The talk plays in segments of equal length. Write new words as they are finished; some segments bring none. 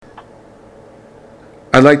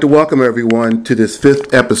I'd like to welcome everyone to this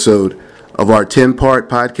fifth episode of our 10-part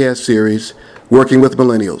podcast series, Working with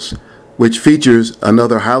Millennials, which features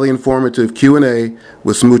another highly informative Q&A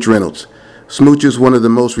with Smooch Reynolds. Smooch is one of the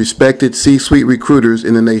most respected C-suite recruiters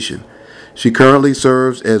in the nation. She currently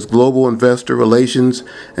serves as Global Investor Relations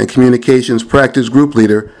and Communications Practice Group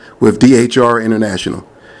Leader with DHR International.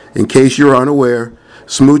 In case you're unaware,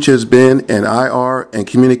 Smooch has been an IR and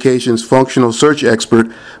communications functional search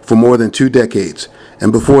expert for more than 2 decades.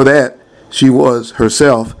 And before that, she was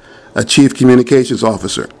herself a chief communications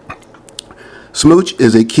officer. Smooch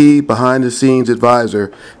is a key behind-the-scenes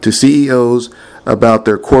advisor to CEOs about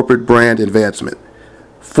their corporate brand advancement.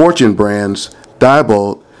 Fortune brands,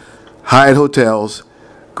 Diebold, Hyatt Hotels,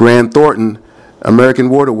 Grant Thornton, American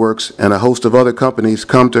Waterworks, and a host of other companies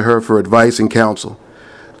come to her for advice and counsel.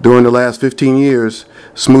 During the last 15 years,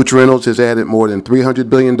 Smooch Reynolds has added more than $300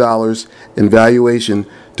 billion in valuation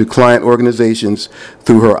to client organizations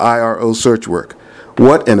through her IRO search work.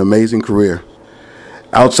 What an amazing career.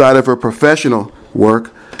 Outside of her professional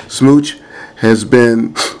work, Smooch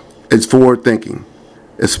is forward-thinking,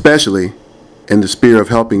 especially in the sphere of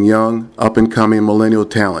helping young, up-and-coming millennial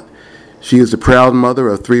talent. She is the proud mother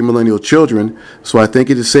of 3 millennial children, so I think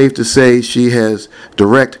it is safe to say she has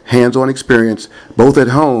direct hands-on experience both at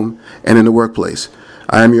home and in the workplace.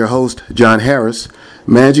 I am your host, John Harris,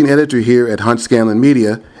 managing editor here at Hunt Scanlon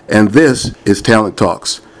Media, and this is Talent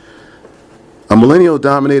Talks. A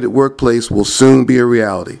millennial-dominated workplace will soon be a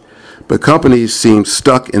reality, but companies seem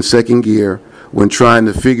stuck in second gear when trying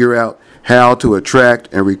to figure out how to attract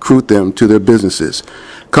and recruit them to their businesses.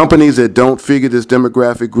 Companies that don't figure this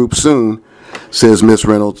demographic group soon, says Ms.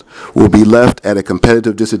 Reynolds, will be left at a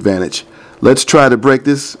competitive disadvantage. Let's try to break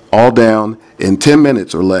this all down in 10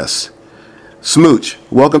 minutes or less. Smooch,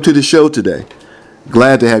 welcome to the show today.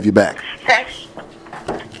 Glad to have you back.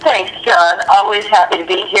 Thanks, John. Always happy to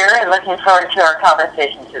be here and looking forward to our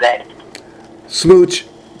conversation today. Smooch,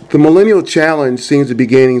 the Millennial Challenge seems to be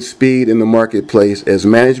gaining speed in the marketplace as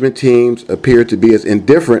management teams appear to be as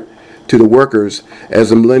indifferent to the workers as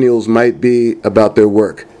the millennials might be about their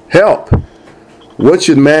work. Help! What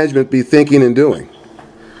should management be thinking and doing?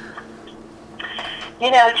 You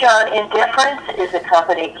know, John, indifference is a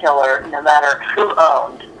company killer no matter who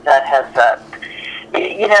owns that headset.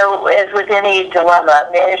 You know, as with any dilemma,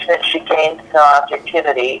 management should gain some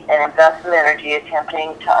objectivity and invest some energy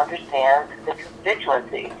attempting to understand the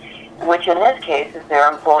constituency, which in this case is their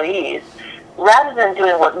employees, rather than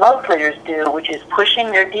doing what most leaders do, which is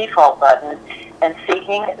pushing their default button and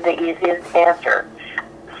seeking the easiest answer.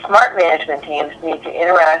 Smart management teams need to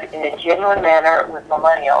interact in a genuine manner with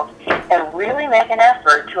millennials and really make an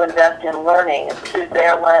effort to invest in learning through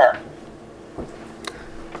their lens.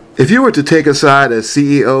 If you were to take aside a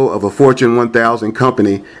CEO of a Fortune 1000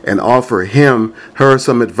 company and offer her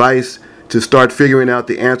some advice to start figuring out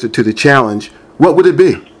the answer to the challenge, what would it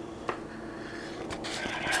be?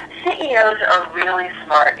 CEOs are really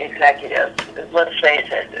smart executives, let's face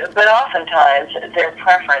it, but oftentimes their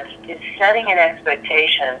preference is setting an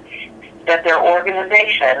expectation that their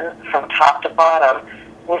organization, from top to bottom,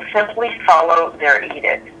 will simply follow their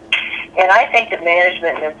edict. And I think that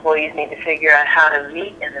management and employees need to figure out how to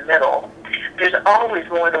meet in the middle. There's always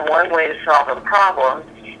more than one way to solve a problem,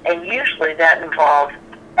 and usually that involves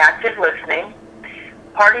active listening,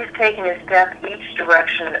 parties taking a step each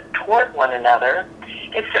direction toward one another.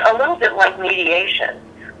 It's a little bit like mediation.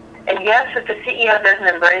 And yes, if the CEO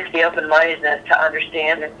doesn't embrace the open-mindedness to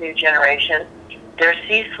understand this new generation, their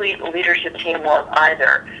C-suite leadership team won't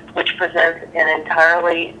either, which presents an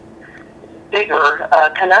entirely bigger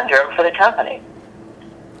conundrum for the company.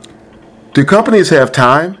 Do companies have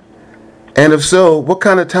time? And if so, what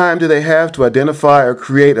kind of time do they have to identify or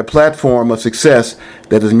create a platform of success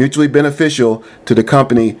that is mutually beneficial to the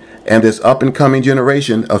company and this up-and-coming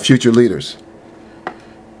generation of future leaders?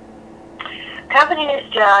 Companies,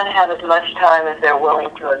 John, have as much time as they're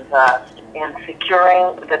willing to invest in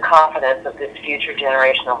securing the confidence of this future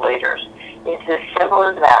generation of leaders. It's as simple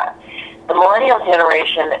as that. The millennial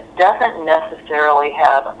generation doesn't necessarily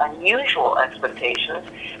have unusual expectations,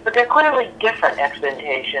 but they're clearly different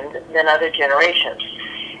expectations than other generations.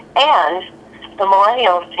 And the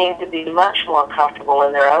millennials seem to be much more comfortable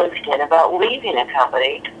in their own skin about leaving a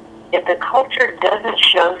company if the culture doesn't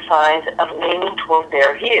show signs of leaning toward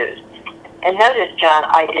their views. And notice, John,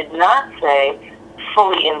 I did not say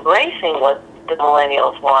fully embracing what the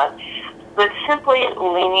millennials want, but simply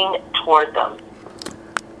leaning toward them.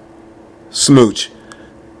 Smooch,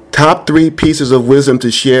 top 3 pieces of wisdom to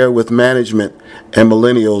share with management and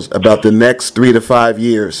millennials about the next 3 to 5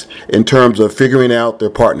 years in terms of figuring out their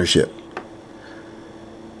partnership.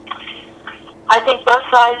 I think both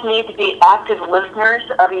sides need to be active listeners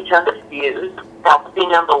of each other's views. That would be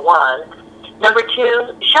number one. Number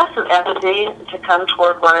two, show some empathy to come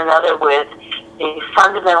toward one another with a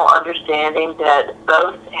fundamental understanding that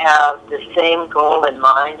both have the same goal in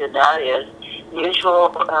mind, and that is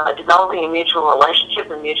developing a mutual relationship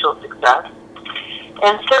and mutual success.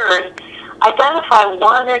 And third, identify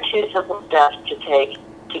one or two simple steps to take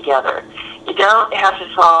together. You don't have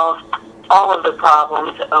to solve all of the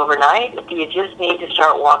problems overnight. You just need to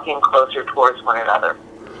start walking closer towards one another.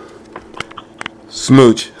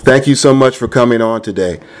 Smooch, thank you so much for coming on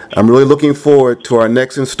today. I'm really looking forward to our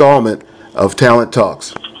next installment of Talent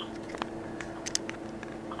Talks.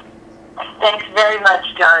 Thanks very much,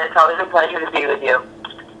 John. It's always a pleasure to be with you.